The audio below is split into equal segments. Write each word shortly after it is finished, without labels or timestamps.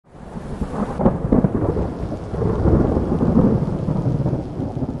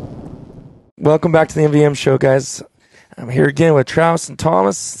Welcome back to the MVM Show, guys. I'm here again with Travis and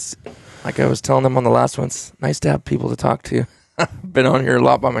Thomas. Like I was telling them on the last one, it's nice to have people to talk to. I've been on here a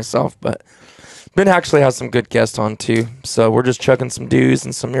lot by myself, but Ben actually has some good guests on too. So we're just chugging some dews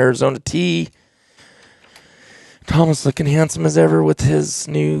and some Arizona tea. Thomas looking handsome as ever with his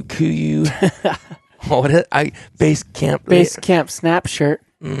new Kuyu. Base camp snap shirt.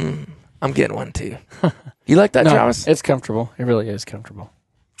 I'm getting one too. You like that, Travis? It's comfortable. It really is comfortable.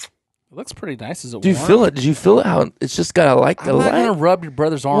 It looks pretty nice. Is it? Do you feel it? Did you feel it? How it's just got the light. I'm not gonna rub your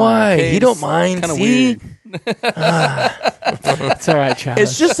brother's arm. Why? Okay? He don't mind. Kind of weird. It's all right, Travis.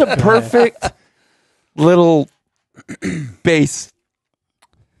 It's just a perfect little base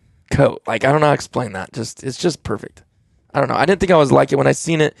coat. Like, I don't know how to explain that. It's just perfect. I don't know. I didn't think I was like it when I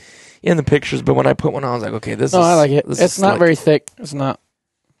seen it in the pictures, but when I put one on, I was like, okay, this is. I like it. It's not slick. very thick. It's not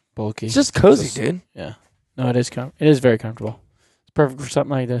bulky. It's just cozy, dude. Yeah. No, it is. It is very comfortable. It's perfect for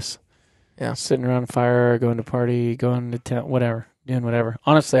something like this. Yeah. Sitting around a fire, going to party, going to tent, whatever, doing whatever.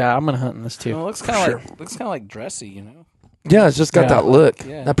 Honestly, I'm gonna hunt in this too. Well, it looks kind of like dressy, you know. Yeah, it's just got that look,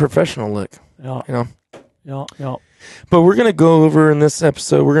 Yeah. that professional look. Yeah. You know. Yeah. But we're gonna go over in this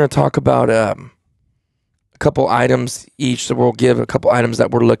episode. We're gonna talk about a couple items each. So we'll give a couple items that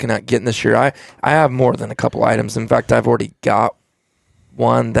we're looking at getting this year. I have more than a couple items. In fact, I've already got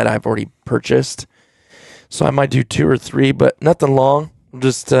one that I've already purchased. So I might do 2 or 3, but nothing long.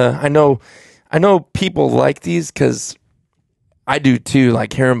 Just I know people like these because I do too.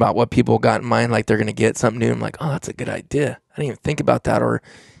 Like hearing about what people got in mind, like they're gonna get something new. I'm like, oh, that's a good idea. I didn't even think about that, or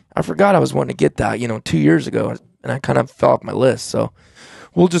I forgot I was wanting to get that, 2 years ago, and I kind of fell off my list. So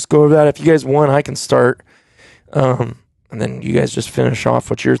we'll just go over that. If you guys want, I can start, and then you guys just finish off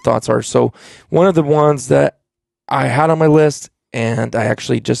what your thoughts are. So one of the ones that I had on my list, and I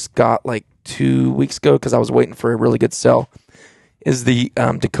actually just got like 2 weeks ago because I was waiting for a really good sale, is the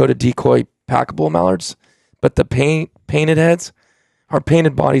Dakota Decoy packable mallards, but the painted heads, or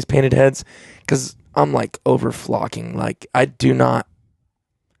painted bodies, painted heads, because I'm like over flocking. Like I'm done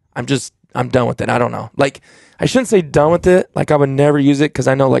with it. I don't know. Like I shouldn't say done with it. Like I would never use it because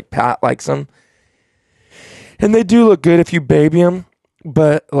I know like Pat likes them, and they do look good if you baby them.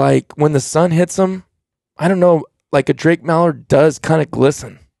 But like when the sun hits them, I don't know. Like a Drake mallard does kind of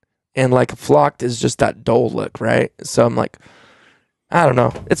glisten, and like a flocked is just that dull look, right? So I'm like, I don't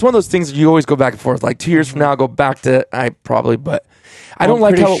know. It's one of those things that you always go back and forth. Like 2 years from now, I'll go back to but I don't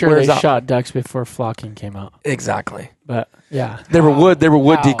like how it wears they out. shot ducks before flocking came out. Exactly. But yeah, They were wood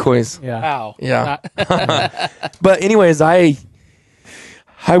decoys. yeah. Ow. Yeah. But anyways, I've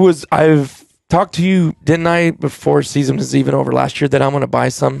talked to you, didn't I, before season was even over last year, that I'm going to buy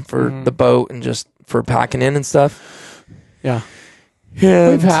some for the boat and just for packing in and stuff. Yeah. Yeah,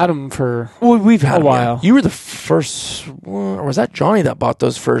 We've had them for we've had a while. You were the first, or was that Johnny that bought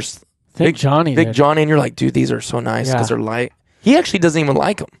those first? Big Johnny, and you're like, dude, these are so nice because they're light. He actually doesn't even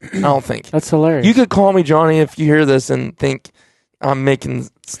like them. I don't think. That's hilarious. You could call me Johnny if you hear this and think I'm making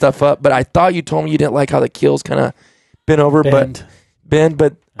stuff up, but I thought you told me you didn't like how the keel's kind of bent over, but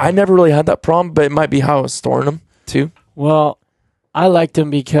I never really had that problem. But it might be how I was storing them too. Well, I liked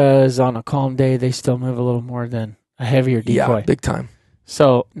them because on a calm day they still move a little more than a heavier decoy. Yeah, big time.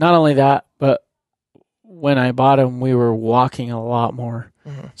 So not only that, but when I bought them, we were walking a lot more.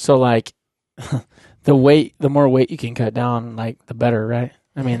 Mm-hmm. So like the more weight you can cut down, like the better, right?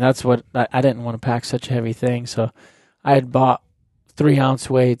 I mean, that's what I didn't want to pack such a heavy thing. So I had bought 3-ounce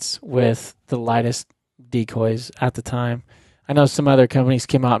weights with the lightest decoys at the time. I know some other companies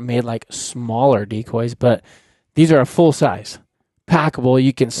came out and made like smaller decoys, but these are a full size, packable.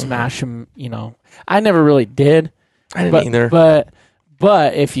 You can smash them. I never really did. I didn't either.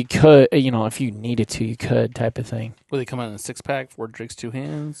 But if you could, if you needed to, you could, type of thing. Will they come out in a 6-pack, 4 drinks, 2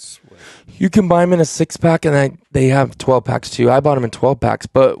 hands? You can buy them in a 6-pack, and they have 12 packs too. I bought them in 12 packs.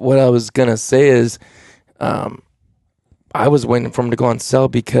 But what I was gonna say is, I was waiting for them to go on sale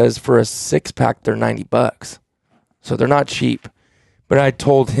because for a 6-pack they're $90, so they're not cheap. But I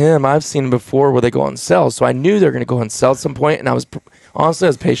told him I've seen them before where they go on sale, so I knew they're gonna go on sale at some point. And I was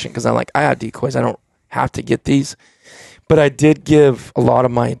patient because I have decoys. I don't have to get these. But I did give a lot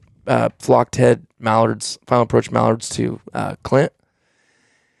of my flocked head mallards, final approach mallards to Clint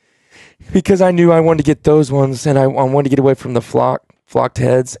because I knew I wanted to get those ones, and I wanted to get away from the flocked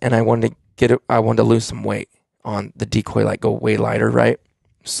heads, and I wanted to lose some weight on the decoy, like go way lighter, right?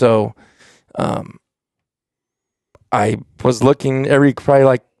 So, I was looking every probably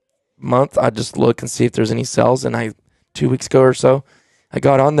like month. I'd just look and see if there's any sales, and 2 weeks ago or so, I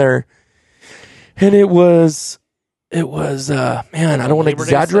got on there, and it was man, I don't want to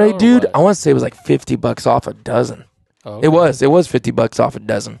exaggerate, dude. I want to say it was like $50 off a dozen. Oh, okay. It was $50 off a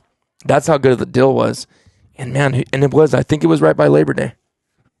dozen. That's how good the deal was. And man, I think it was right by Labor Day.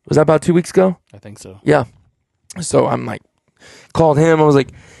 Was that about 2 weeks ago? I think so. Yeah. So I'm like, called him. I was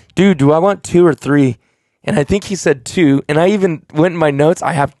like, dude, do I want 2 or 3? And I think he said 2. And I even went in my notes.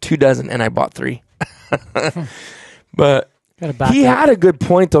 I have 2 dozen and I bought 3. But he had a good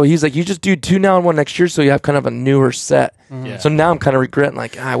point though. He's like, you just do 2 now and 1 next year. So you have kind of a newer set. Yeah. So now I'm kind of regretting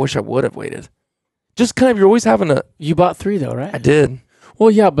like, I wish I would have waited. Just kind of, you're always having a. You bought 3 though, right? I did.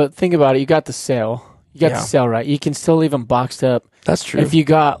 Well, yeah, but think about it. You got the sale. You got the sale, right? You can still leave them boxed up. That's true. If you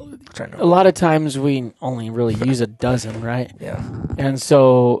got, a lot of times we only really use a dozen, right? Yeah. And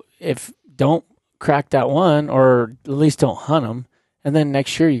so if don't crack that one, or at least don't hunt them, and then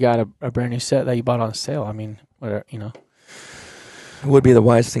next year you got a brand new set that you bought on sale. I mean, whatever, you know. It would be the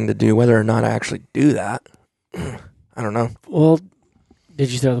wise thing to do. Whether or not I actually do that, I don't know. Well,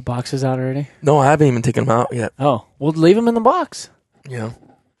 did you throw the boxes out already? No, I haven't even taken them out yet. Oh, well, leave them in the box. Yeah.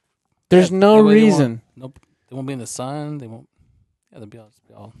 There's no reason. Nope. They won't be in the sun. They won't. Yeah, they'll be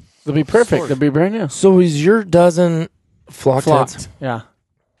all. They'll be perfect. Sorted. They'll be brand new. So is your dozen flocked heads? Yeah.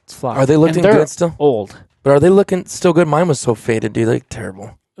 It's flocked. Are they looking good still? Old. But are they looking still good? Mine was so faded, dude. Like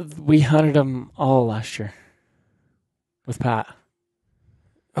terrible. We hunted them all last year with Pat.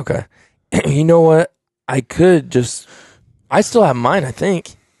 Okay. You know what? I still have mine, I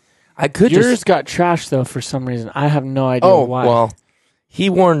think. Yours got trashed, though, for some reason. I have no idea why. Well, he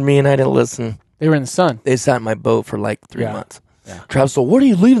warned me and I didn't listen. They were in the sun. They sat in my boat for like 3 months. Yeah. Travis, so what are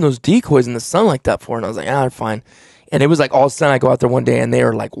you leaving those decoys in the sun like that for? And I was like, they're fine. And it was like all of a sudden I go out there one day and they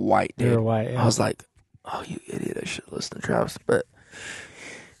were like white, dude. They were white, yeah. I was like, oh, you idiot. I should listen to Travis. But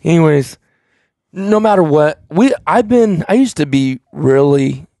anyways, no matter what, I used to be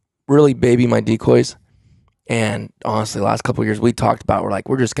really, really baby my decoys. And honestly, the last couple of years we talked about,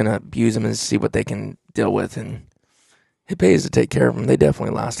 we're just going to abuse them and see what they can deal with. And it pays to take care of them. They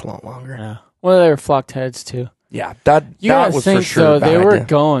definitely last a lot longer. Yeah. Well, they were flocked heads too. Yeah, that was for sure. They were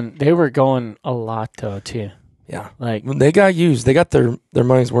going a lot though too. Yeah, like they got used. They got their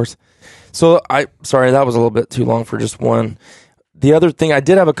money's worth. So sorry, that was a little bit too long for just one. The other thing, I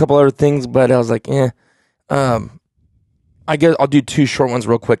did have a couple other things, but I was like, I guess I'll do 2 short ones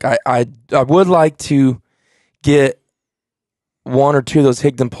real quick. I would like to get 1 or 2 of those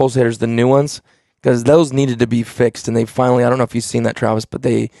Higdon pulsators, the new ones, because those needed to be fixed, and they finally, I don't know if you've seen that, Travis, but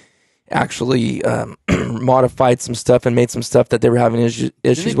they actually modified some stuff and made some stuff that they were having issues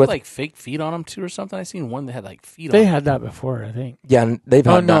Did they with. like fake feet on them too or something? I seen one that had like feet on they them. had that before, I think. Yeah, and they've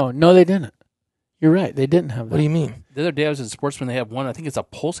had that. No, they didn't. You're right. They didn't have that. What do you mean? The other day I was at Sportsman. They have one. I think it's a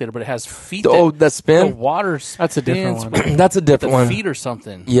pulsator, but it has feet. That spin? The water. That's a different one. That's a different one. Feet or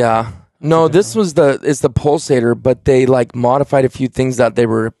something. Yeah. No, this was it's the pulsator, but they like modified a few things that they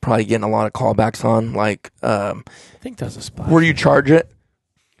were probably getting a lot of callbacks on, like I think that's a spot. where you charge it.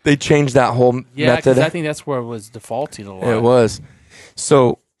 They changed that whole method. I think that's where it was defaulting a lot. It was.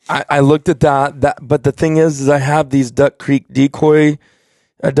 So I looked at that, but the thing is I have these Duck Creek Decoy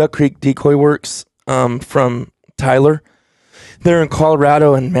Works from Tyler. They're in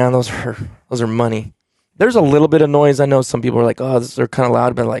Colorado, and man, those are money. There's a little bit of noise. I know some people are like, oh, they're kind of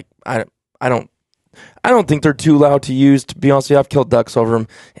loud, but like I don't think they're too loud to use. To be honest with you, I've killed ducks over them,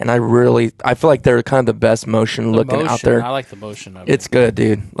 and I feel like they're kind of the best motion looking out there. I like the motion of it. It's good,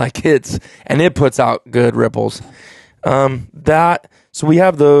 dude. Like it puts out good ripples. So we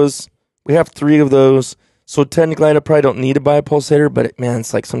have those. We have 3 of those. So technically, I probably don't need to buy a pulsator, but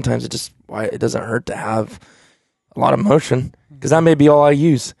it's like sometimes it doesn't hurt to have a lot of motion, because that may be all I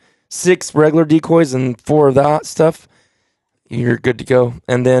use. 6 regular decoys and 4 of that stuff, you're good to go.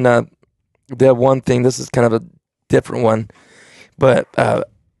 And then the one thing, this is kind of a different one, but I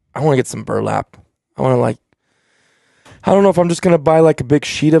want to get some burlap. I don't know if I'm just going to buy like a big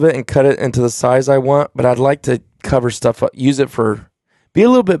sheet of it and cut it into the size I want, but I'd like to cover stuff up, use it be a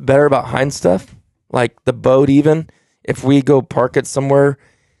little bit better about hiding stuff, like the boat even. If we go park it somewhere,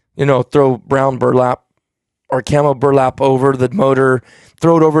 throw brown burlap or camo burlap over the motor,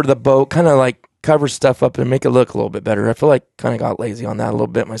 throw it over to the boat, kind of like cover stuff up and make it look a little bit better. I feel like kind of got lazy on that a little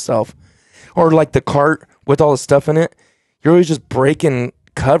bit myself. Or like the cart with all the stuff in it, you're always just breaking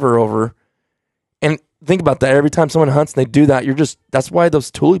cover over. And think about that. Every time someone hunts and they do that, that's why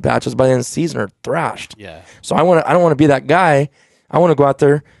those tule patches by the end of the season are thrashed. Yeah. So I don't want to be that guy. I want to go out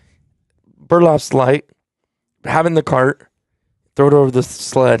there, burlap's light, have it in the cart, throw it over the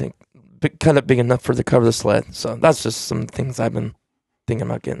sled, and cut it big enough for the cover of the sled. So that's just some things I've been thinking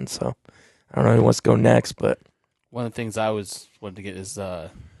about getting. So I don't know who wants to go next, but one of the things I always wanted to get is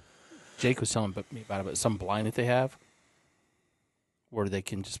Jake was telling me about it, but some blind that they have where they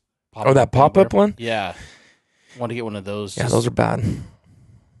can just pop. That pop-up one? Yeah. I want to get one of those. Yeah, those are bad.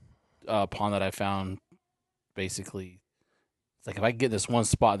 pond that I found, basically, it's like if I get this one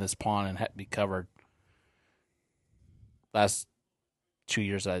spot in this pond and be covered, last 2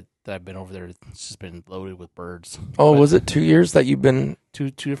 years that I've been over there, it's just been loaded with birds. Oh, was it 2 years that you've been? Two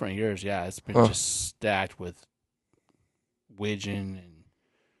different years, yeah. It's been just stacked with widgeon and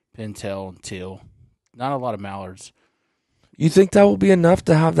pintail and teal. Not a lot of mallards. You think that will be enough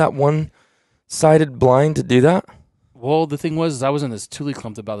to have that one-sided blind to do that? Well, the thing was, I was in this tule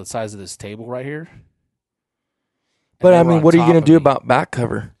clump about the size of this table right here. But I mean, what are you going to do about back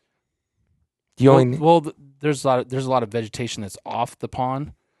cover? There's a lot of vegetation that's off the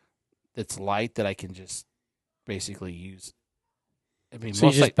pond that's light that I can just basically use. I mean, so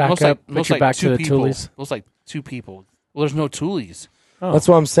you just back up, put your back to the tules. Looks like 2 people. Well, there's no tules. Oh. That's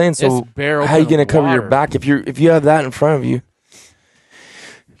what I'm saying. So how are you going to cover your back if you have that in front of you?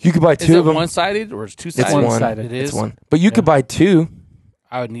 You could buy 2 of them. One-sided or it's 2-sided? It's one-sided. It is? It's one. But you could buy 2.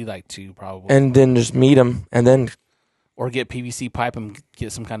 I would need like 2 probably. And then just meet them and then... Or get PVC pipe and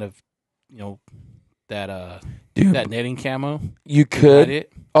get some kind of, that netting camo. You could.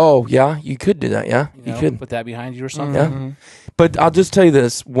 Oh, yeah. You could do that, yeah. You could. Put that behind you or something. Yeah. But I'll just tell you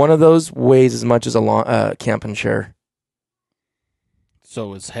this. One of those weighs as much as a camp and chair.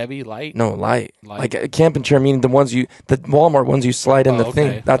 So it's heavy, light? No, light. Like a camping chair, meaning the Walmart ones you slide in the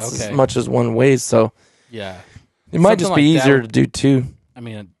thing. That's as much as one weighs. So yeah, it might just be easier to do 2. I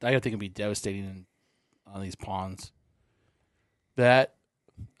mean, I think it'd be devastating on these ponds. That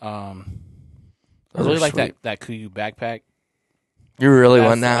I really like that Kuiu backpack. You really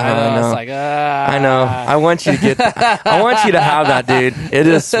want that? I know. It's like, I know. I want you to get. I want you to have that, dude. It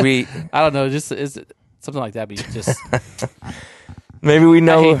is sweet. I don't know. Just is something like that. Be just. Maybe we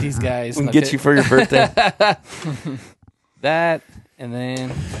know. I hate these guys. We can get you for your birthday. That, and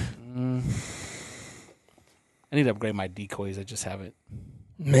then I need to upgrade my decoys. I just haven't.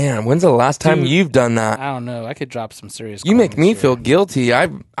 Man, when's the last time you've done that? I don't know. I could drop some serious. You make me feel guilty.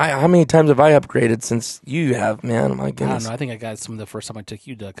 How many times have I upgraded since you have, man? My goodness. I don't know. I think I got some the first time I took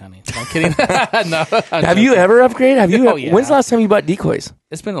you duck hunting. I'm kidding. No. Have you ever upgraded? Have you? Oh, yeah. When's the last time you bought decoys?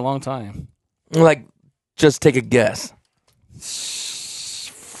 It's been a long time. Like, just take a guess.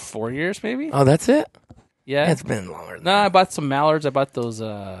 4 years, maybe. Oh, that's it. Yeah, it's been longer. No, I bought some mallards. I bought those.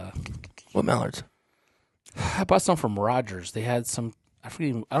 What mallards? I bought some from Rogers. They had some. I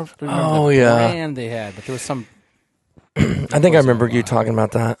don't remember the brand they had, but there was some. I think I remember you talking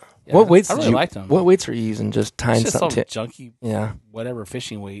about that. Yeah, what weights? I really liked them. What weights are you using? Just tying just something. Some junky. Yeah. Whatever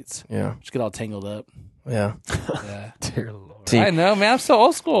fishing weights. Yeah. Just get all tangled up. Yeah. Yeah. Dear Lord. I know, man. I'm so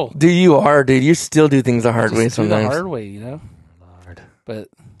old school. Dude, you are, dude. You still do things the hard way sometimes. The hard way, Lord. But.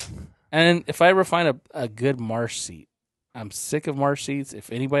 And if I ever find a good marsh seat, I'm sick of marsh seats.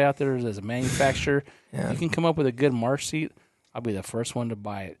 If anybody out there is a manufacturer, if you can come up with a good marsh seat, I'll be the first one to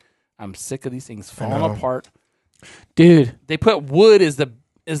buy it. I'm sick of these things falling apart. Dude. They put wood as the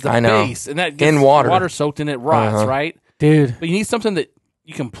base, and that gets water soaked and it rots, right? Dude. But you need something that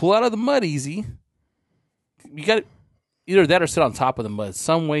you can pull out of the mud easy. You got either that or sit on top of the mud.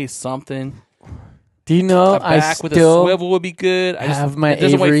 Some way, something. Do you know I with a swivel would be good. I have my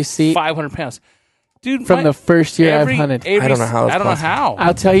Avery seat. 500 pounds. Dude, from the first year I've hunted. I don't know how. I don't know how.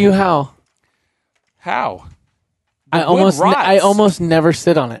 I'll tell you how. How? I almost never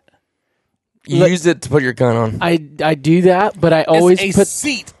sit on it. You use it to put your gun on. I do that, but I always put a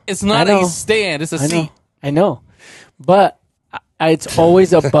seat. It's not a stand. It's a seat. I know, but it's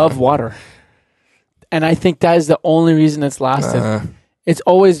always above water, and I think that is the only reason it's lasted. It's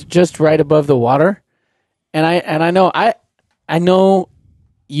always just right above the water, and I know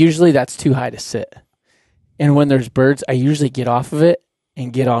usually that's too high to sit, and when there's birds, I usually get off of it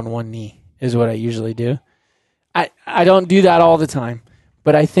and get on one knee is what I usually do. I don't do that all the time,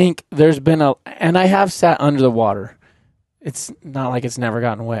 but I think there's been and I have sat under the water. It's not like it's never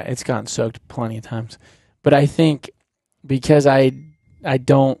gotten wet. It's gotten soaked plenty of times. But I think because I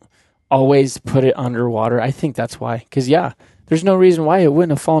don't always put it underwater, I think that's why. Because, there's no reason why it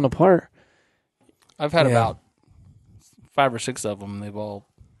wouldn't have fallen apart. I've had about 5 or 6 of them. They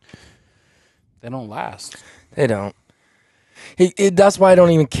don't last. They don't. That's why I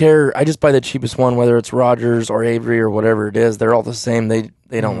don't even care. I just buy the cheapest one, whether it's Rogers or Avery or whatever it is. They're all the same. They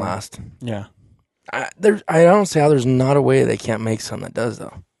don't last. Yeah. I don't see how there's not a way they can't make some that does,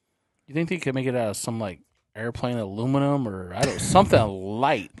 though. You think they could make it out of some, like, airplane aluminum or, something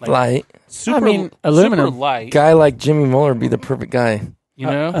light? Like light. Aluminum. Super light. Guy like Jimmy Muller would be the perfect guy. You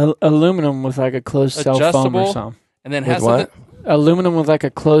know? Aluminum with, like, a closed cell foam or something. And then has what? Aluminum with, like, a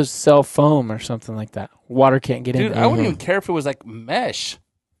closed cell foam or something like that. Water can't get in. Dude, I wouldn't even care if it was, like, mesh.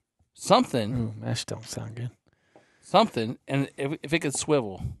 Something. Ooh, mesh don't sound good. Something. And if it could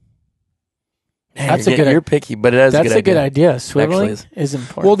swivel. That's a good. You're picky, but it is That's a good idea. Swiveling is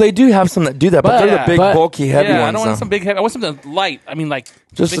important. Well, they do have some that do that, but they're the big, bulky, heavy ones. I don't want some big, heavy. I want something light. I mean, like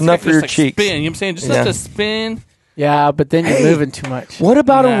just enough for your like cheeks. Spin. You know what I'm saying? Just enough to spin. Yeah, but then you're moving too much. What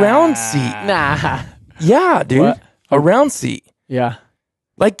about a round seat? Nah. Yeah, dude. What? A round seat. Yeah.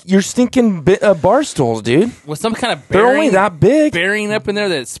 Like your stinking bar stools, dude. With some kind of bearing, they're only that big. Bearing up in there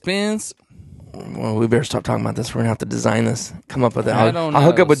that spins. Well, we better stop talking about this. We're going to have to design this. Come up with it. I'll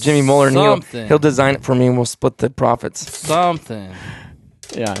hook up with Jimmy Muller and Something. he'll design it for me and we'll split the profits. Something.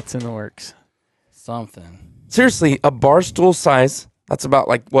 Yeah, it's in the works. Something. Seriously, a bar stool size, that's about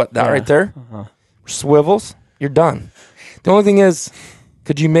like what, that right there? Uh-huh. Swivels, you're done. The only thing is,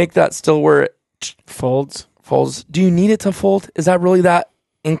 could you make that still where it folds? Do you need it to fold? Is that really that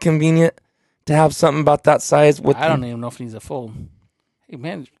inconvenient to have something about that size? I don't even know if it needs a fold. Hey,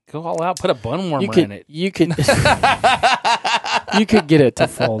 man, go all out. Put a bun warmer in it. You could you could get it to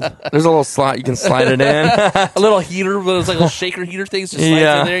fold. There's a little slot you can slide it in. A little heater, but it's like a little shaker heater things just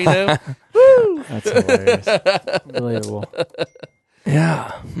slides in there, you know? Woo! That's hilarious. Unbelievable.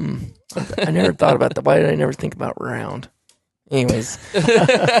 Yeah. I never thought about that. Why did I never think about round? Anyways.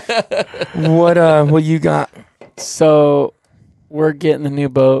 What you got? So we're getting the new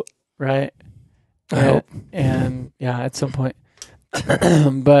boat, right? I hope. And yeah, at some point.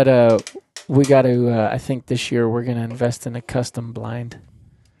 But we got to, I think this year we're going to invest in a custom blind.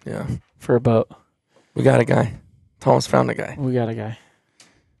 Yeah. For a boat. We got a guy. Thomas found a guy. We got a guy.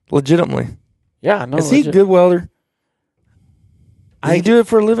 Legitimately. Yeah, no. Is he a good welder? Does he do it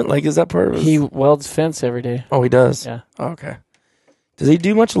for a living? Like, is that part of his? He welds fence every day. Oh, he does? Yeah. Oh, okay. Does he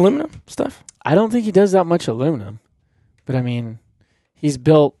do much aluminum stuff? I don't think he does that much aluminum. But, I mean, he's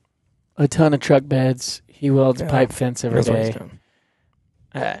built a ton of truck beds. He welds pipe fence every day.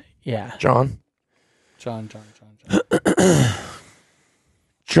 Yeah. John. Don't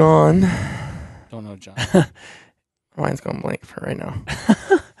know John. Mine's going blank for right now.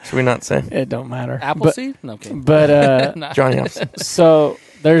 Should we not say? It don't matter. Appleseed? No, okay. But Johnny Appleseed. So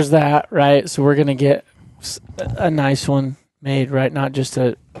there's that, right? So we're gonna get a nice one made, right? Not just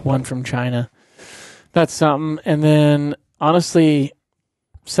a one from China. That's something. And then honestly,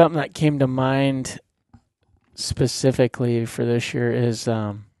 something that came to mind specifically for this year is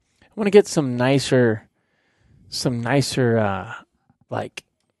I want to get some nicer like,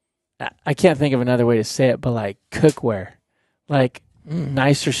 I can't think of another way to say it, but like cookware, like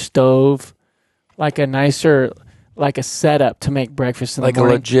nicer stove, like a nicer, like a setup to make breakfast in the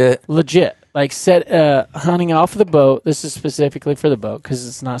morning. Like a legit, like hunting off the boat. This is specifically for the boat because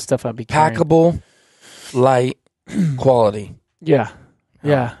it's not stuff I'd be carrying. packable, light, quality. Yeah,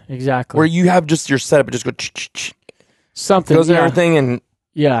 exactly. Where you have just your setup, it just go something goes in everything and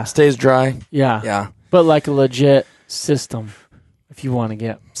stays dry. Yeah. But like a legit system, if you want to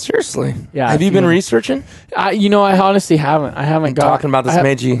get. Seriously. Yeah. Have you been researching? I honestly haven't. I haven't got. Talking about this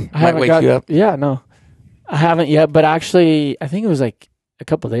might wake you up. Yeah, no. I haven't yet, but actually, I think it was like a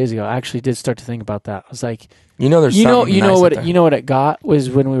couple of days ago. I actually did start to think about that. I was like, there's something what it got was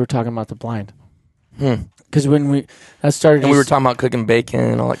when we were talking about the blind. Because when that started, and we were talking about cooking bacon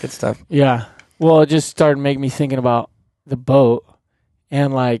and all that good stuff. Yeah. Well, it just started making me thinking about the boat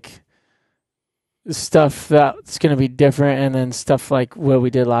and like stuff that's going to be different, and then stuff like what we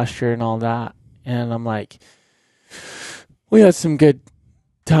did last year and all that. And I'm like, we had some good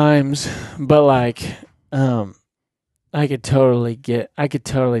times, but like, I could totally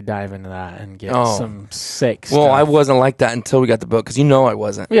dive into that and get some sick stuff. Well, I wasn't like that until we got the boat, because I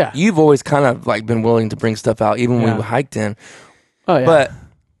wasn't. Yeah. You've always kind of like been willing to bring stuff out, even when we hiked in. Oh, yeah. But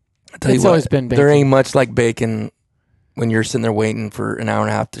I tell you what, always been bacon. There ain't much like bacon when you're sitting there waiting for an hour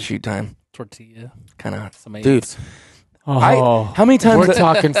and a half to shoot time. Tortilla. Kind of. Dude. How many times? We're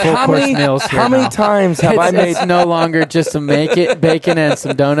talking full course meals here. How many times have I made? It's no longer just some bacon and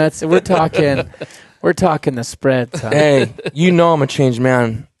some donuts. We're talking the spread. Hey, I'm a changed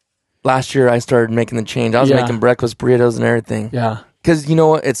man. Last year I started making the change. I was making breakfast burritos and everything. Yeah. Because you know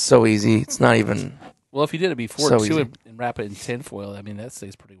what? It's so easy. It's not even. Well, if you did it before, chew it and wrap it in tinfoil. I mean, that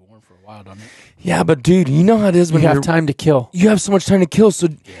stays pretty warm for a while, don't it? Yeah, but dude, you know how it is when you have time to kill. You have so much time to kill. So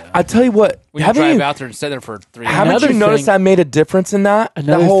I tell you what, when you drive out there and sit there for 3 hours. Haven't you noticed I made a difference in that?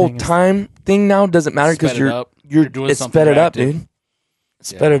 The whole time thing now doesn't matter because you're doing it's sped it up, dude.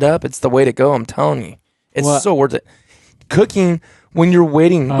 Sped it up. It's the way to go. I'm telling you, it's so worth it. Cooking when you're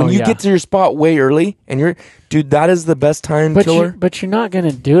waiting, when you get to your spot way early, and that is the best time killer. But you're not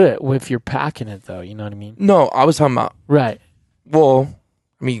gonna do it if you're packing it, though. You know what I mean? No, I was talking about right. Well,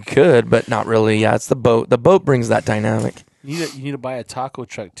 I mean, you could, but not really. Yeah, it's the boat. The boat brings that dynamic. You need to buy a taco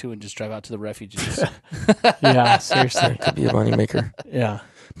truck too, and just drive out to the refuges. Yeah, seriously, could be a money maker. Yeah,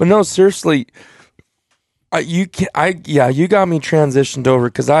 but no, seriously, You got me transitioned over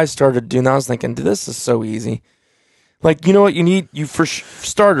because I started doing that. I was thinking, dude, this is so easy. Like, you know what you need? For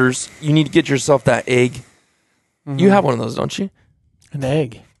starters, you need to get yourself that egg. Mm-hmm. You have one of those, don't you? An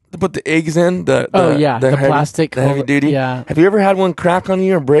egg. To put the eggs in. The plastic. The heavy duty. Yeah. Have you ever had one crack on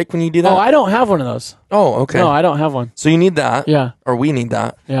you or break when you do that? Oh, I don't have one of those. Oh, okay. No, I don't have one. So you need that. Yeah. Or we need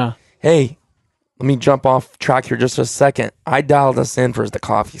that. Yeah. Hey, let me jump off track here just for a second. I dialed us in for the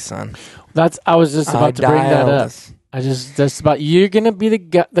coffee, son. I was just about to bring that up. You're gonna be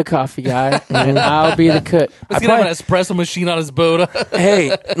the coffee guy, and I'll be the cook. He's gonna have an espresso machine on his boat.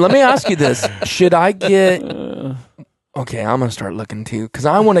 Hey, let me ask you this: should I get? Okay, I'm gonna start looking too because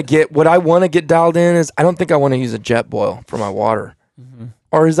I want to get what I want to get dialed in is I don't think I want to use a jet boil for my water,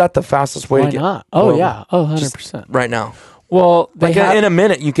 or is that the fastest way to get? Why not? Oh yeah, 100% right now. Well, in a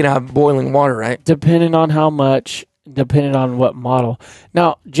minute you can have boiling water, right? Depending on how much. Depending on what model.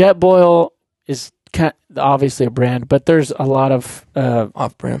 Now, JetBoil is obviously a brand, but there's a lot of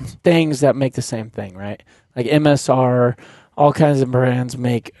off-brands things that make the same thing, right? Like MSR, all kinds of brands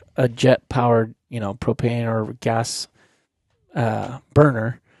make a jet-powered, propane or gas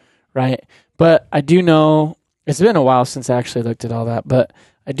burner, right? But I do know, it's been a while since I actually looked at all that, but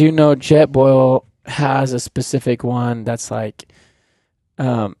I do know JetBoil has a specific one that's like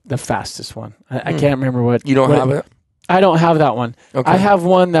the fastest one. I can't remember what. You don't have it? I don't have that one. Okay. I have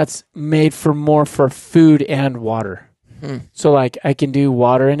one that's made more for food and water. So like I can do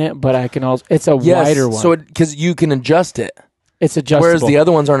water in it, but I can also, it's a wider one. So because you can adjust it. It's adjustable. Whereas the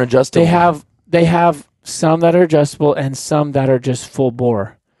other ones aren't adjustable. They have some that are adjustable and some that are just full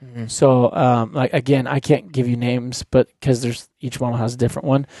bore. So like again, I can't give you names, but because each model has a different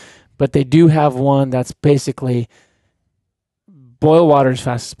one. But they do have one that's basically boil water as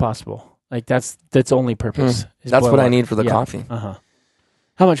fast as possible. Like that's only purpose. That's what I need for the coffee. How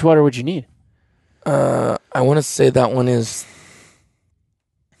much water would you need? I want to say that one is.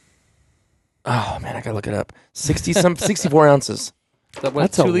 Oh man, I gotta look it up. 64 ounces.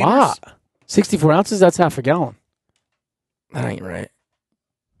 That's a lot. 64 ounces. That's half a gallon. That ain't right.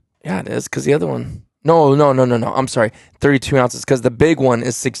 Yeah, it is because the other one. No. I'm sorry. 32 ounces because the big one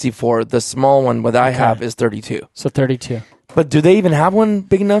is 64. The small one that I have is 32. So 32. But do they even have one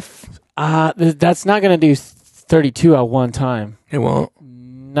big enough? That's not going to do 32 at one time. It won't.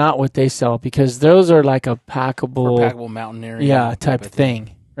 Not what they sell because those are like a packable mountaineering type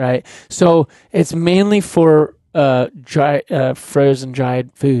thing, right? So it's mainly for dry, frozen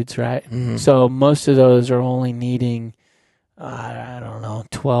dried foods, right? Mm-hmm. So most of those are only needing, I don't know,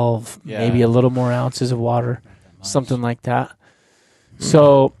 12, maybe a little more ounces of water, something like that. Mm-hmm.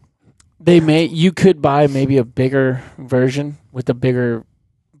 So you could buy maybe a bigger version with a bigger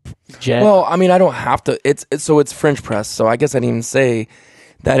jet. Well, I mean, I don't have to. It's French press, so I guess I didn't even say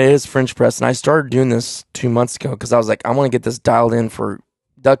that it is French press. And I started doing this 2 months ago because I was like, I want to get this dialed in for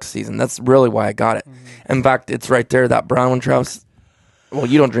duck season. That's really why I got it. Mm-hmm. In fact, it's right there, that brown one, Travis. Well,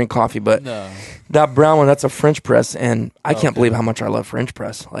 you don't drink coffee, but that brown one, that's a French press, and I can't believe how much I love French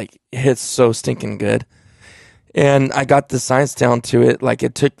press. Like, it's so stinking good. And I got the science down to it. Like,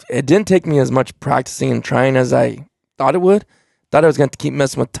 it didn't take me as much practicing and trying as I thought it would. Thought I was going to keep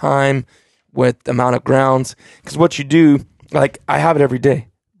messing with time, with the amount of grounds. Because what you do, like, I have it every day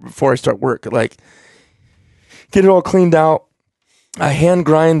before I start work. Like, get it all cleaned out. I hand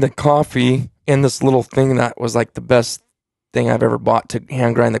grind the coffee in this little thing that was like the best thing I've ever bought to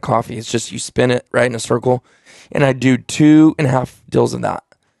hand grind the coffee. It's just you spin it right in a circle. And I do 2.5 dills of that,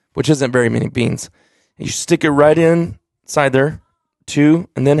 which isn't very many beans. You stick it right inside there, 2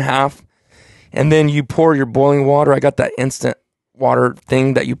 and then half. And then you pour your boiling water. I got that instant water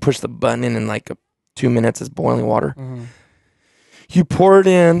thing that you push the button in like 2 minutes is boiling water. Mm-hmm. You pour it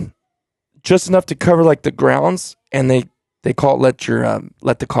in just enough to cover like the grounds, and they call it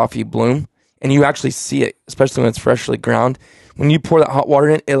let the coffee bloom, and you actually see it, especially when it's freshly ground. When you pour that hot water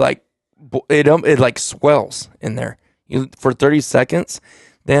in, it like swells in there. For 30 seconds,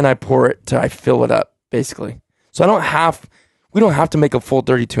 then I pour it till I fill it up basically. So we don't have to make a full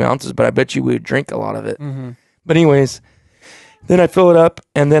 32 ounces, but I bet you we would drink a lot of it. Mm-hmm. But anyways. Then I fill it up,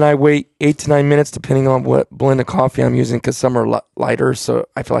 and then I wait 8 to 9 minutes, depending on what blend of coffee I'm using, because some are lighter, so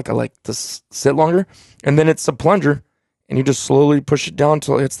I feel like I like to sit longer. And then it's a plunger, and you just slowly push it down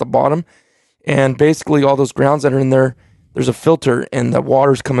until it hits the bottom. And basically, all those grounds that are in there, there's a filter, and the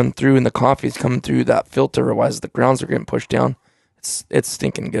water's coming through, and the coffee's coming through that filter. Otherwise, the grounds are getting pushed down. It's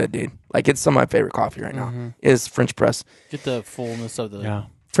stinking good, dude. Like, it's some of my favorite coffee right now is French press. Get the fullness of the... Yeah.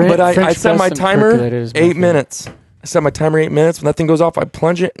 But I set my timer 8 minutes. I set my timer 8 minutes. When that thing goes off, I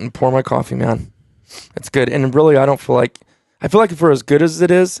plunge it and pour my coffee, man. It's good. And really, I feel like for as good as it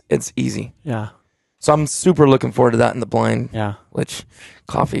is, it's easy. Yeah. So I'm super looking forward to that in the blind. Yeah. Which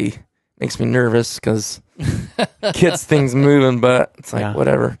coffee makes me nervous because gets things moving, but it's like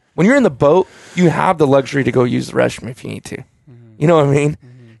whatever. When you're in the boat, you have the luxury to go use the restroom if you need to. Mm-hmm. You know what I mean?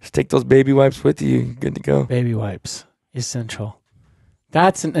 Mm-hmm. Just take those baby wipes with you. Good to go. Baby wipes. Essential.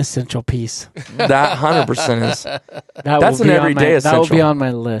 That's an essential piece. That 100% is. That's an everyday essential. That will be on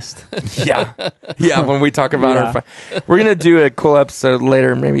my list. Yeah. When we talk about we're going to do a cool episode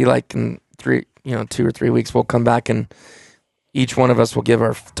later, maybe like in 2 or 3 weeks. We'll come back and each one of us will give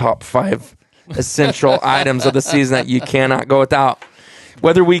our top 5 essential items of the season that you cannot go without.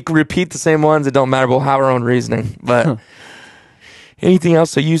 Whether we repeat the same ones, it don't matter. We'll have our own reasoning. But anything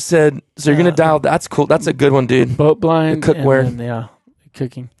else? So you said, you're going to dial. That's cool. That's a good one, dude. Boat blind. The cookware.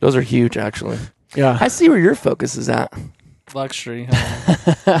 Cooking. Those are huge, actually. Yeah. I see where your focus is at. Luxury.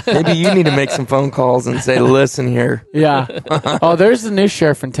 Maybe you need to make some phone calls and say, listen here. Yeah. Oh, there's the new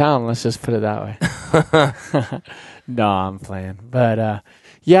sheriff in town. Let's just put it that way. No, I'm playing. But,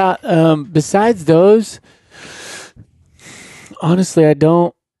 besides those, honestly, I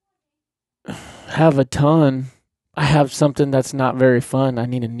don't have a ton. I have something that's not very fun. I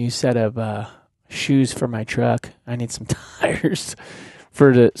need a new set of shoes for my truck. I need some tires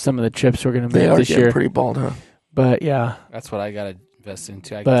for some of the trips we're going to make this year. They are pretty bald, huh? But, yeah. That's what I got to invest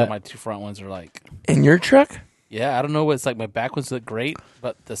into. My 2 front ones are like... In your truck? Yeah, I don't know what it's like. My back ones look great,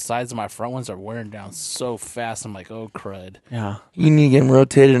 but the sides of my front ones are wearing down so fast. I'm like, oh, crud. Yeah. You need to get them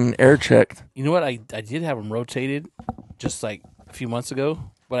rotated and air checked. You know what? I did have them rotated just like a few months ago,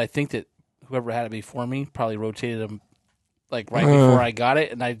 but I think that whoever had it before me probably rotated them like right before I got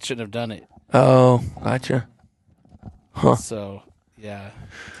it, and I shouldn't have done it. Oh, gotcha. Huh. So, yeah.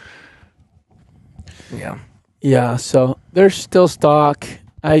 Yeah. Yeah, so there's still stock.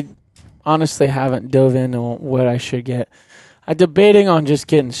 I honestly haven't dove into what I should get. I'm debating on just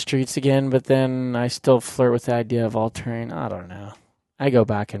getting streets again, but then I still flirt with the idea of all-terrain. I don't know. I go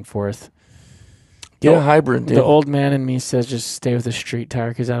back and forth. Get a hybrid, dude. The old man in me says just stay with a street tire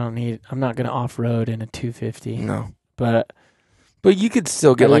because I'm not going to off-road in a 250. No. But you could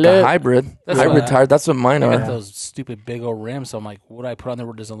still get like a hybrid tire. That's what mine are. I got those stupid big old rims, so I'm like, what do I put on there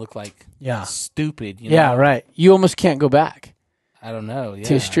where it doesn't look like stupid? You know? Yeah, right. You almost can't go back. I don't know.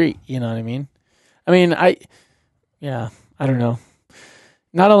 To a street, you know what I mean? I don't know.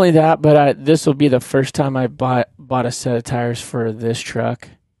 Not only that, but this will be the first time I bought a set of tires for this truck.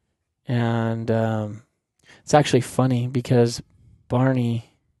 And it's actually funny because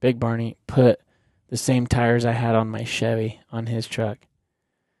Big Barney, put the same tires I had on my Chevy on his truck.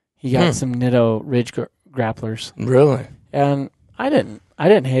 He got some Nitto Ridge grapplers. Really? And I didn't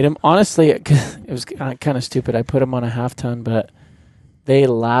hate them. Honestly, it was kind of stupid. I put them on a half ton, but they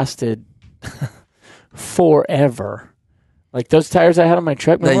lasted forever. Like those tires I had on my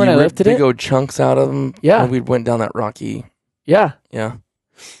truck, remember when I lifted it? Big old chunks out of them. Yeah. When we went down that rocky. Yeah. Yeah.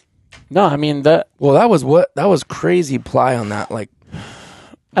 No, I mean that. Well, that was crazy ply on that. Like,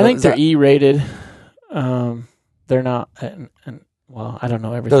 I think they're E-rated. They're not. Well, I don't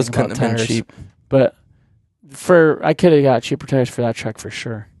know everything. Those couldn't have been cheap. But I could have got cheaper tires for that truck for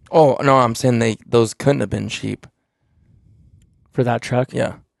sure. Oh no, I'm saying those couldn't have been cheap for that truck.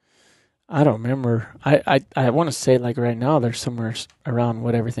 Yeah. I don't remember. I want to say like right now they're somewhere around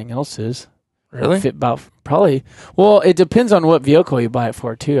what everything else is. Really? Fit about probably. Well, it depends on what vehicle you buy it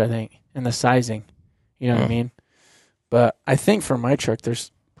for too. I think and the sizing. You know what I mean? But I think for my truck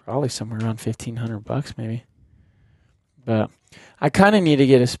there's probably somewhere around $1,500 maybe. But I kind of need to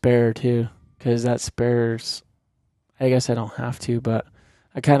get a spare too because that spares. I guess I don't have to, but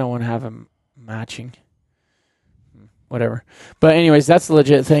I kind of want to have them matching. Whatever. But anyways, that's a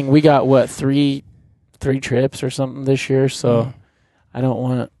legit thing. We got three trips or something this year, so I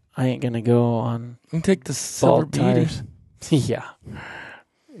ain't gonna go on. You can take the silver tires. Yeah.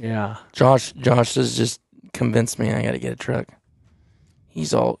 Yeah. Josh has just convinced me I gotta get a truck.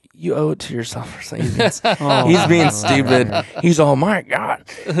 He's all, you owe it to yourself or something. He's being stupid. He's all, my God,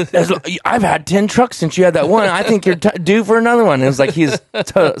 I've had 10 trucks since you had that one. I think you're due for another one. It was like he's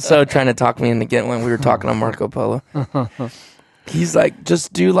so trying to talk me into getting one. We were talking on Marco Polo. He's like,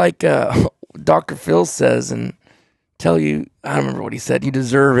 just do like Dr. Phil says and tell you, I don't remember what he said, you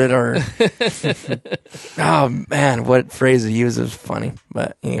deserve it or, oh man, what phrase he used was funny.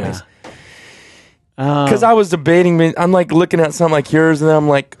 But anyways. Yeah. Because I was debating, I'm like looking at something like yours, and then I'm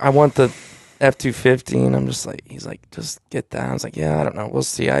like, I want the F-250, and I'm just like, he's like, just get that. I was like, yeah, I don't know, we'll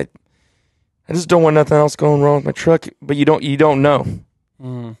see. I just don't want nothing else going wrong with my truck. But you don't know.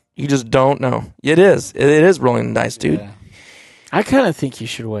 You just don't know. It is rolling the dice, dude. Yeah. I kind of think you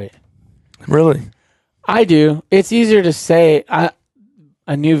should wait. Really? I do. It's easier to say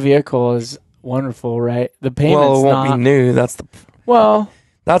a new vehicle is wonderful, right? The payment's Well, it won't not. be new. That's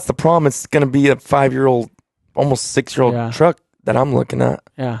the problem. It's going to be a 5-year-old, almost 6-year-old truck that I'm looking at.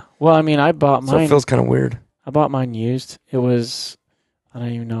 Yeah. Well, I mean, I bought mine. So it feels kind of weird. I bought mine used. It was, I don't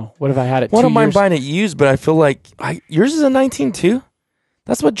even know. What if I had it? Well, I 2 don't mind years? buying it used, but I feel like yours is a 19 too.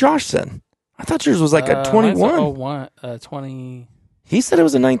 That's what Josh said. I thought yours was like a 21. 20. He said it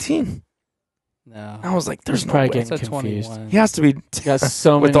was a 19. No. I was like, there's no probably way. getting confused. 21. He has to be Got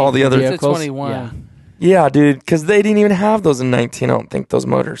so with many all the other It's a vehicles. 21. Yeah, dude, because they didn't even have those in 19. I don't think those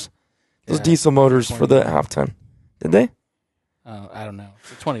motors, those Yeah, diesel motors for the 21. halftime. Did they? I don't know.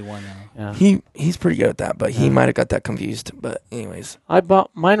 It's a 21 now. Yeah. He's pretty good at that, but he might have got that confused. But anyways, I bought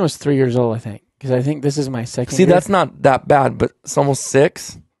mine was 3 years old, I think, because I think this is my second. see, year. that's not that bad, but it's almost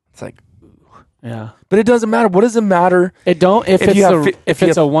 6. It's like, Yeah. but it doesn't matter. What does it matter? It don't if If you have it's fi- if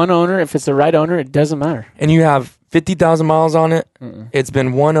it's a one owner, if it's the right owner, it doesn't matter. And you have 50,000 miles on it. Mm-mm. It's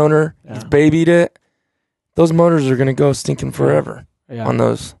been one owner. Yeah. He's babied it. Those motors are gonna go stinking forever Yeah. on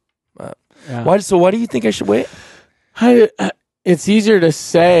those. Yeah. Why do you think I should wait? It's easier to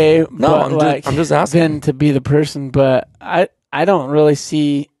say, No, but I'm just asking. than to be the person. But I don't really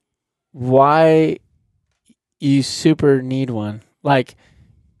see why you super need one. Like,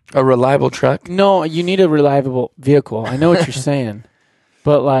 A reliable truck. no, you need a reliable vehicle. I know what you're saying,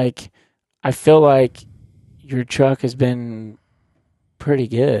 but like, I feel like your truck has been pretty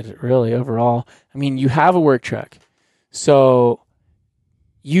good, really, overall. I mean, you have a work truck, so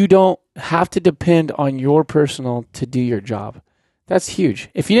you don't have to depend on your personal to do your job. That's huge.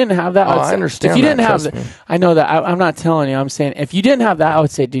 If you didn't have that, I understand. If you didn't have trust that, me. I know that. I'm not telling you. I'm saying if you didn't have that, I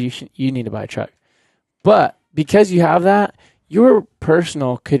would say, dude, you need to buy a truck. But because you have that, your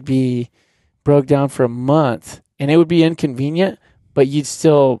personal could be broke down for a month, and it would be inconvenient, but you'd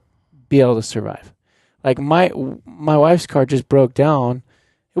still be able to survive. Like my wife's car just broke down.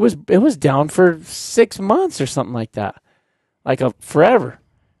 It was down for 6 months or something like that, like forever.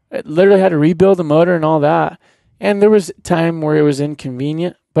 It literally had to rebuild the motor and all that. And there was time where it was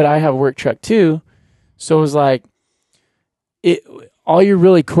inconvenient, but I have a work truck too, so it was like all you're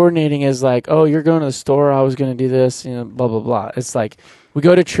really coordinating is like, oh, you're going to the store, I was going to do this, blah blah blah. It's like we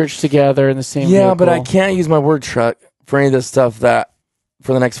go to church together in the same. Yeah, vehicle. but I can't use my work truck for any of this stuff that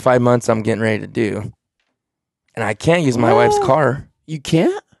for the next 5 months I'm getting ready to do, and I can't use my wife's car. You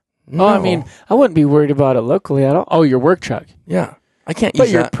can't. No. Oh, I mean, I wouldn't be worried about it locally at all. Oh, your work truck, yeah, I can't but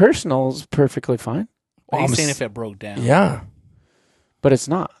use your that. personal's perfectly fine. But I'm he's saying s- if it broke down. Yeah, But it's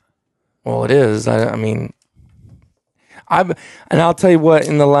not. well, it is. I mean, and I'll tell you what.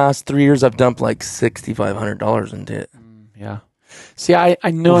 In the last 3 years, I've dumped like $6,500 into it. Yeah. See, I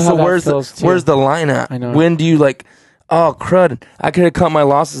know So how that where's feels too. where's the line at? I know. When do you like? Oh crud! I could have cut my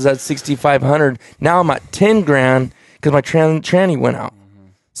losses at 6,500. Now I'm at 10 grand because my tranny went out.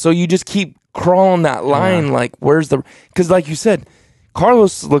 So you just keep crawling that line. Yeah. Like where's the? Because like you said,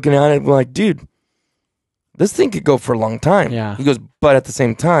 Carlos is looking at it like, dude, this thing could go for a long time. Yeah. He goes, but at the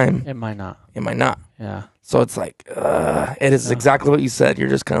same time, It might not. it might not. Yeah. So it's like, it is exactly what you said. You're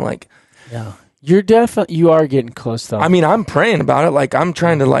just kind of like, Yeah. You are getting close though. I mean, I'm praying about it. Like I'm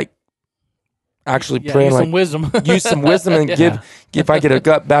trying to like actually pray use like some wisdom. use some wisdom and give if I get a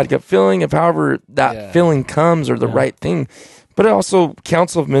bad gut feeling, if however that feeling comes or the right thing. But also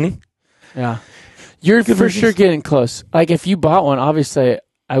counsel of many. Yeah. You're Good for reasons. sure getting close. Like if you bought one, obviously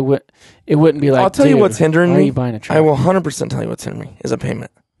it wouldn't be like, I'll tell you dude, what's hindering why are me. you buying a truck? I will 100% tell you what's hindering me is a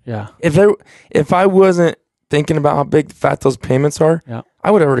payment. Yeah. If I wasn't thinking about how big fat those payments are, Yeah. I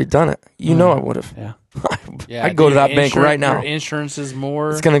would have already done it. You know I would have. Yeah. I'd go to that bank right now. Your insurance is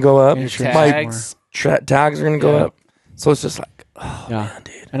more. It's gonna go up. Insurance My tags. tags are gonna go Yeah. up. So it's just like, oh Yeah. man,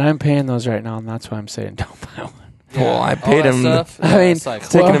 dude. And I'm paying those right now, and that's why I'm saying don't buy one. Well, I all paid that him. stuff. I mean, it's like,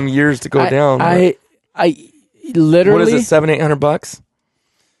 It's taking Well, him years to go down. but I literally. what is it? $700-800?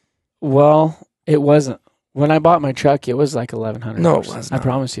 Well, it wasn't. When I bought my truck, it was like $1,100. No, it was I not.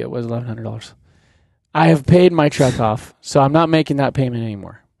 promise you, it was $1,100. I have paid my truck off, so I'm not making that payment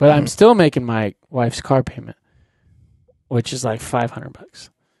anymore. But I'm still making my wife's car payment, which is like $500,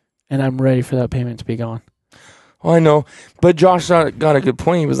 and I'm ready for that payment to be gone. Well, I know, but Josh got a good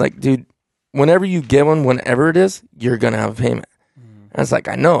point. He was like, dude, whenever you get one, whenever it is, you're gonna have a payment. And it's like,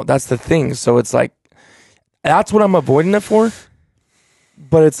 I know that's the thing. So it's like, that's what I'm avoiding it for.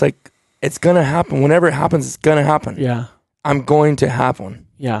 But it's like, it's gonna happen. Whenever it happens, it's gonna happen. Yeah, I'm going to have one.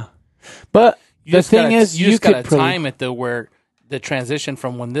 yeah. But You the just thing gotta, is, you you just could gotta time it though, where the transition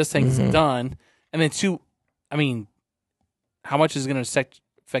from when this thing's done, and then I mean, how much is it going to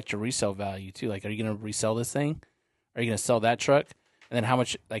affect your resale value too? Like, are you going to resell this thing? Are you going to sell that truck? And then how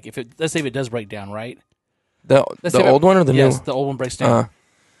much? Like, let's say if it does break down, right? The Let's say old one or the new yes, one? the old one breaks down.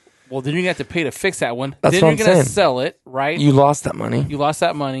 Well, then you're going to have to pay to fix that one. That's then what you're I'm going to saying. sell it, right? You lost that money. You lost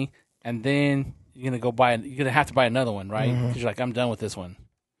that money, and then you're going to go buy. You're going to have to buy another one, right? Because you're like, I'm done with this one.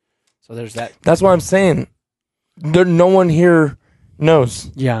 So there's that. That's what I'm saying. No one here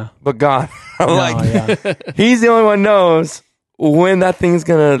knows. Yeah. But God. Yeah. He's the only one knows when that thing's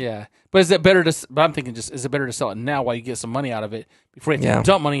going to. Yeah. But is it better to? But I'm thinking, is it better to sell it now while you get some money out of it before you have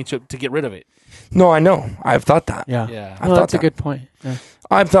to dump money to get rid of it? No, I know. I've thought that. Yeah. I've thought that's a good point. Yeah.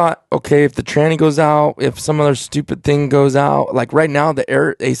 I've thought, okay, if the tranny goes out, if some other stupid thing goes out, like right now the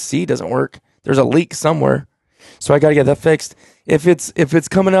air AC doesn't work. There's a leak somewhere, so I got to get that fixed. If it's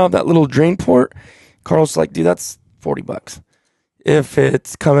coming out of that little drain port, Carl's like, dude, that's $40. If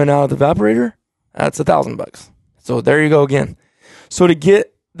it's coming out of the evaporator, that's $1,000. So there you go again. So to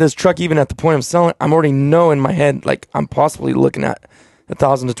get this truck even at the point I'm selling, I'm already know in my head like I'm possibly looking at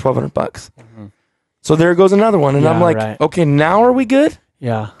 $1,000 to $1,200. Mm-hmm. So there goes another one, and I'm like, okay, now are we good?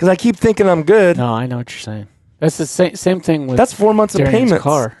 Yeah, because I keep thinking I'm good. No, I know what you're saying. That's the same thing with that's 4 months of payments.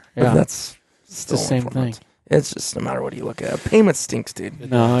 Car, yeah, that's the same thing. Months. It's just no matter what you look at, payment stinks,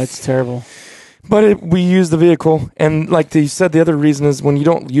 dude. No, it's terrible. But we use the vehicle, and like you said, the other reason is when you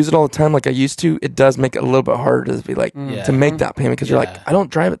don't use it all the time like I used to, it does make it a little bit harder to be like to make that payment because you're like, I don't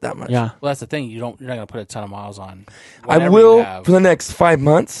drive it that much. Yeah, well, that's the thing. You're not gonna put a ton of miles on. I will for the next 5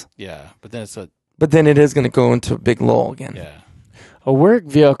 months. Yeah, but then it is going to go into a big lull again. Yeah, a work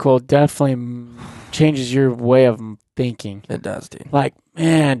vehicle definitely changes your way of thinking. It does, dude. Like,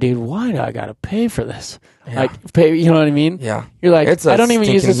 man, dude, why do I got to pay for this? Yeah. Like, pay, you know what I mean? Yeah. You're like, I don't even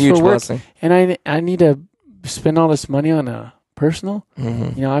use this for work, blessing. and I need to spend all this money on a personal.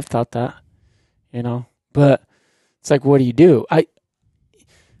 Mm-hmm. You know, I've thought that. You know, but it's like, what do you do?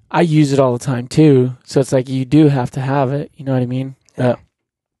 I use it all the time too, so it's like you do have to have it. You know what I mean? Yeah.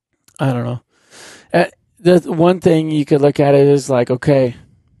 I don't know. The one thing you could look at it is like, okay,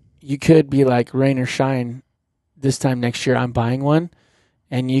 you could be like, rain or shine, this time next year I'm buying one,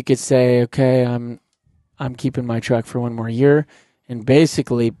 and you could say, okay, I'm keeping my truck for one more year, and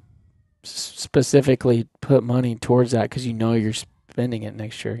basically specifically put money towards that because you know you're spending it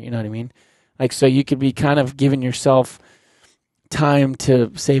next year. You know what I mean? Like, so you could be kind of giving yourself time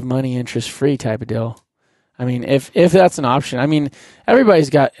to save money interest free type of deal. I mean, if that's an option. I mean, everybody's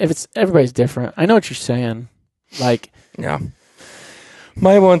different. I know what you're saying. Like, yeah.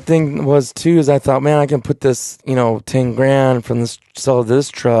 My one thing was too is I thought, man, I can put this, $10,000 from this sell this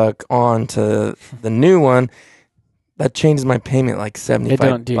truck onto the new one. That changes my payment like $75. It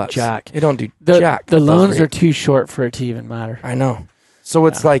don't do jack. It don't do jack. The loans are too short for it to even matter. I know. So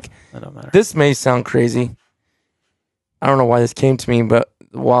it's like, this may sound crazy. I don't know why this came to me, but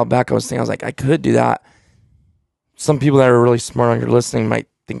a while back I was like, I could do that. Some people that are really smart on your listening might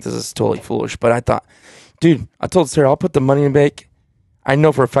think this is totally foolish, but I thought, dude, I told Sarah, I'll put the money in the bank. I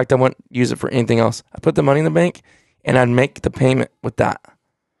know for a fact I wouldn't use it for anything else. I put the money in the bank, and I'd make the payment with that.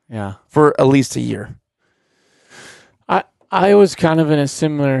 Yeah. For at least a year. I was kind of in a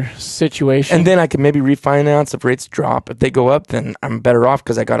similar situation. And then I could maybe refinance if rates drop. If they go up, then I'm better off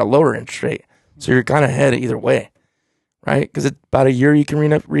because I got a lower interest rate. So you're kind of ahead either way, right? Because it's about a year you can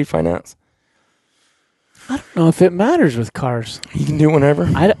refinance. I don't know if it matters with cars. You can do it whenever.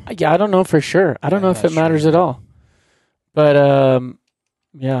 I don't know for sure. I don't know if it matters at all. But,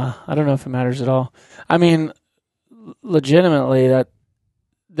 yeah, I don't know if it matters at all. I mean, legitimately,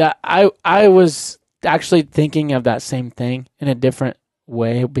 that I was actually thinking of that same thing in a different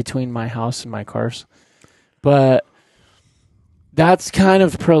way between my house and my cars. But that's kind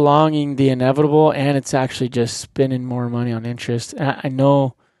of prolonging the inevitable, and it's actually just spending more money on interest. And I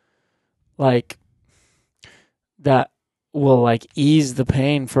know, like, that will, like, ease the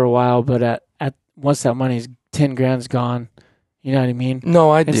pain for a while, but at once that money's $10,000's gone, you know what I mean?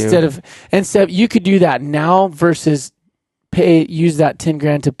 No, I do. Instead, you could do that now versus use that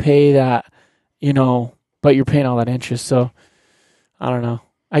 $10,000 to pay that, but you're paying all that interest. So I don't know.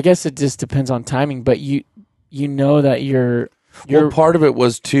 I guess it just depends on timing, but you know that you're part of it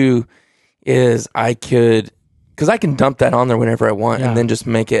was too is because I can dump that on there whenever I want and then just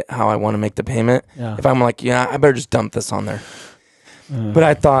make it how I want to make the payment. Yeah. If I'm like, I better just dump this on there. But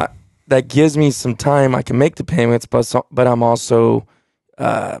I thought that gives me some time. I can make the payments, but I'm also,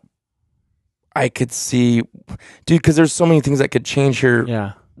 I could see, dude, because there's so many things that could change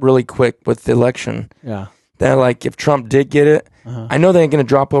here really quick with the election. Yeah. That like if Trump did get it, I know they ain't going to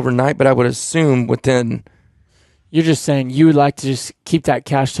drop overnight, but I would assume within. You're just saying you would like to just keep that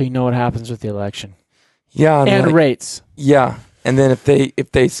cash till you know what happens with the election. Yeah. And rates. Yeah. And then if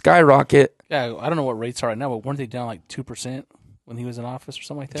they skyrocket. Yeah, I don't know what rates are right now, but weren't they down like 2% when he was in office or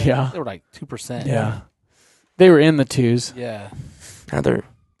something like that? Yeah. They were like 2%. Yeah. They were in the twos. Yeah. Now they're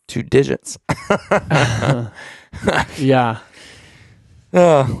 2 digits. Yeah.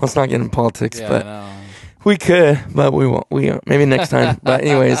 Let's not get into politics, Yeah, but no. we could, but we won't. We maybe next time. But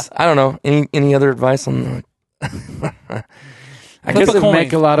anyways, I don't know. Any other advice on? I guess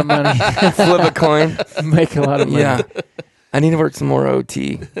Make a lot of money. flip a coin. Make a lot of money. Yeah, I need to work some more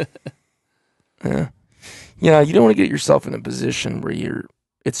OT. Yeah, you don't want to get yourself in a position where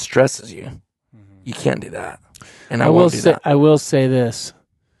it stresses you. You can't do that. And I will say that. I will say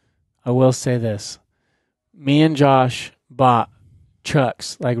this. Me and Josh bought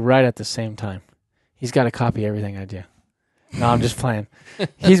trucks like right at the same time. He's got to copy everything I do. No, I'm just playing.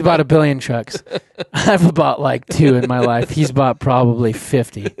 He's bought 1 billion trucks. I've bought like 2 in my life. He's bought probably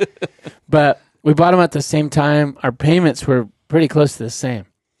 50. But we bought them at the same time. Our payments were pretty close to the same.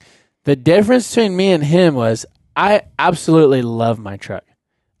 The difference between me and him was I absolutely love my truck.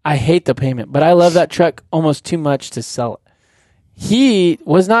 I hate the payment, but I love that truck almost too much to sell it. He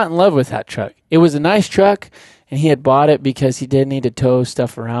was not in love with that truck. It was a nice truck, and he had bought it because he did need to tow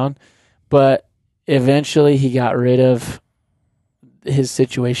stuff around. But eventually he got rid of his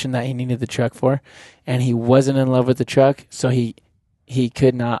situation that he needed the truck for, and he wasn't in love with the truck, so he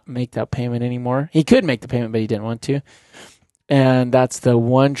could not make that payment anymore. He could make the payment, but he didn't want to. And that's the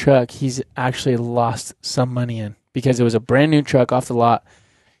one truck he's actually lost some money in because it was a brand new truck off the lot.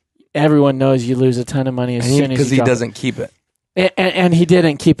 Everyone knows you lose a ton of money as soon as you because he drop doesn't keep it. And he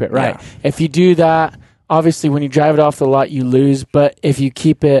didn't keep it, right? Yeah. If you do that, obviously when you drive it off the lot, you lose. But if you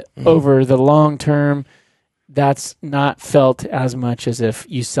keep it over the long term, that's not felt as much as if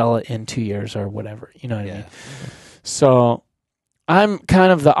you sell it in 2 years or whatever. You know what I mean? So I'm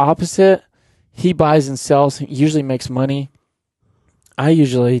kind of the opposite. He buys and sells. He usually makes money. I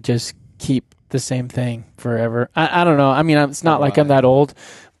usually just keep the same thing forever. I don't know. I mean, it's not like I'm that old,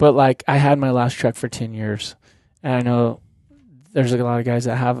 but like I had my last truck for 10 years. And I know there's a lot of guys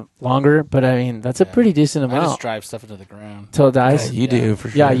that have longer, but I mean, that's a pretty decent amount. I just drive stuff into the ground. Till it dies? Yeah, you do, for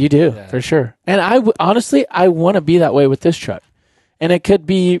sure. Yeah, you do, for sure. And honestly, I want to be that way with this truck. And it could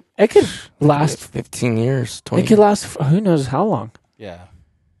last 15 years, 20 It could last, who knows how long. Yeah.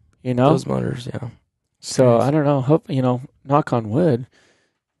 You know? Those motors, yeah. So I don't know. Hope, knock on wood,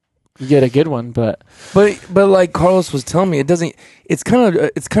 you get a good one, but like Carlos was telling me, it's kind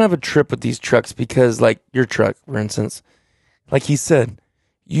of a trip with these trucks because like your truck, for instance, like he said,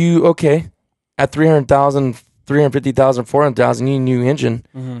 at 300,000, 350,000, 400,000, you need a new engine.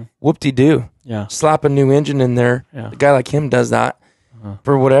 Whoop-de-doo. Yeah. Slap a new engine in there. Yeah. A guy like him does that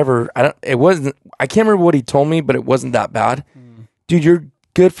for whatever. I can't remember what he told me, but it wasn't that bad. Dude, you're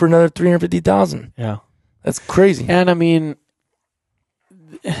good for another 350,000. Yeah. That's crazy. And I mean,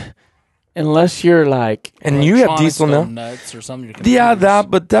 unless you're like, and you have diesel now, nuts or something. Yeah,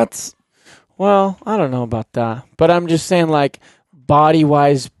 but that's. Well, I don't know about that, but I'm just saying, like, body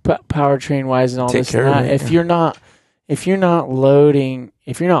wise, powertrain wise, and all this and that. If you're not loading,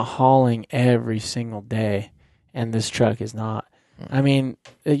 if you're not hauling every single day, and this truck is not, I mean,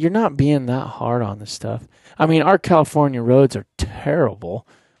 you're not being that hard on this stuff. I mean, our California roads are terrible,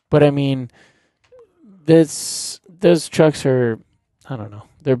 but I mean, those trucks are, I don't know,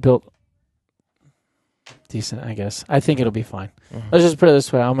 they're built decent, I guess. I think it'll be fine. Let's just put it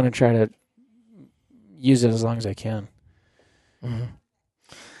this way. I'm going to try to use it as long as I can.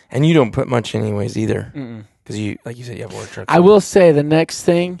 And you don't put much anyways either. Because you, like you said, you have work trucks. I will say the next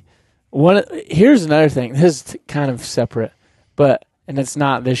thing, here's another thing. This is kind of separate, and it's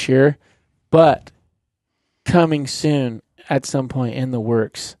not this year, but coming soon at some point in the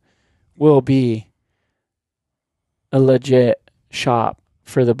works will be a legit shop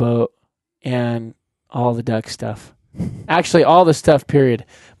for the boat and all the duck stuff. Actually, all the stuff, period.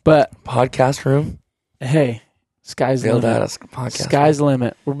 But podcast room? Hey, sky's the limit. Sky's the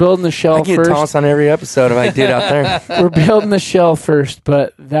limit. We're building the shell first. I get Thomas on every episode if I did out there. We're building the shell first,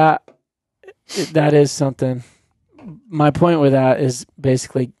 but that is something. My point with that is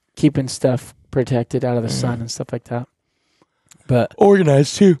basically keeping stuff protected out of the sun and stuff like that. But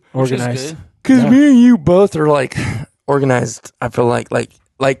organized too. Organized. Because me and you both are like organized. I feel like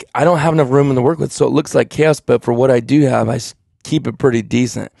I don't have enough room in the work with, so it looks like chaos. But for what I do have, I keep it pretty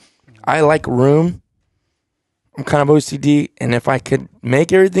decent. I like room. I'm kind of OCD, and if I could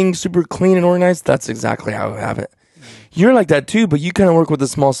make everything super clean and organized, that's exactly how I have it. You're like that too, but you kind of work with a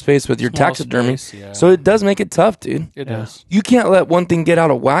small space with your taxidermy, so it does make it tough, dude. It does. You can't let one thing get out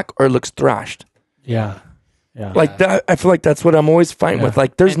of whack, or it looks thrashed. Yeah. Like that. I feel like that's what I'm always fighting with.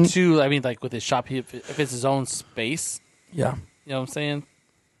 Like there's I mean, like with his shop, if it's his own space, you know what I'm saying?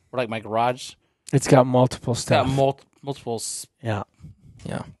 Or like my garage, it's got multiple stuff. It's got multiple. Yeah.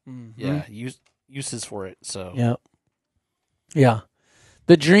 Uses for it. So yeah.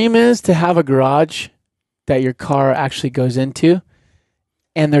 The dream is to have a garage that your car actually goes into,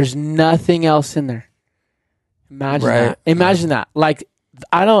 and there's nothing else in there. Imagine that. Imagine that. Like,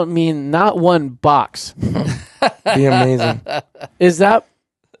 I don't mean not one box. Be amazing.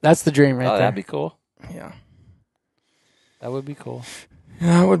 That's the dream right there. That'd be cool. Yeah. That would be cool.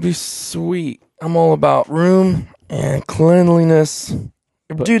 Yeah, that would be sweet. I'm all about room and cleanliness.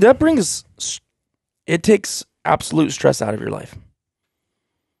 Dude, it takes absolute stress out of your life.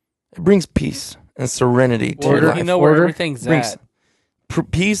 It brings peace and serenity to your life. You know where everything's at.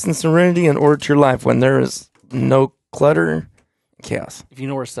 Peace and serenity and order to your life when there is no clutter, chaos. If you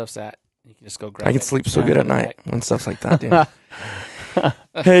know where stuff's at, you can just go grab it. I can sleep so good at night when stuff's like that, dude.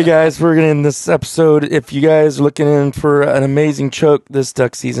 Hey guys, we're going to end this episode. If you guys are looking in for an amazing choke this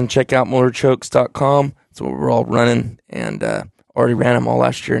duck season, check out motorchokes.com. That's what we're all running, and already ran them all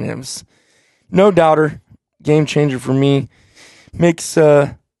last year, and it was no doubter, game changer for me. Makes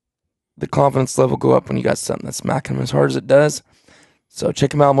the confidence level go up when you got something that's smacking them as hard as it does. So check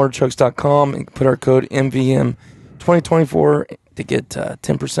them out, motorchokes.com, and put our code MVM 2024 to get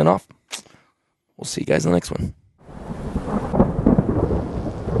 10% off. We'll see you guys in the next one.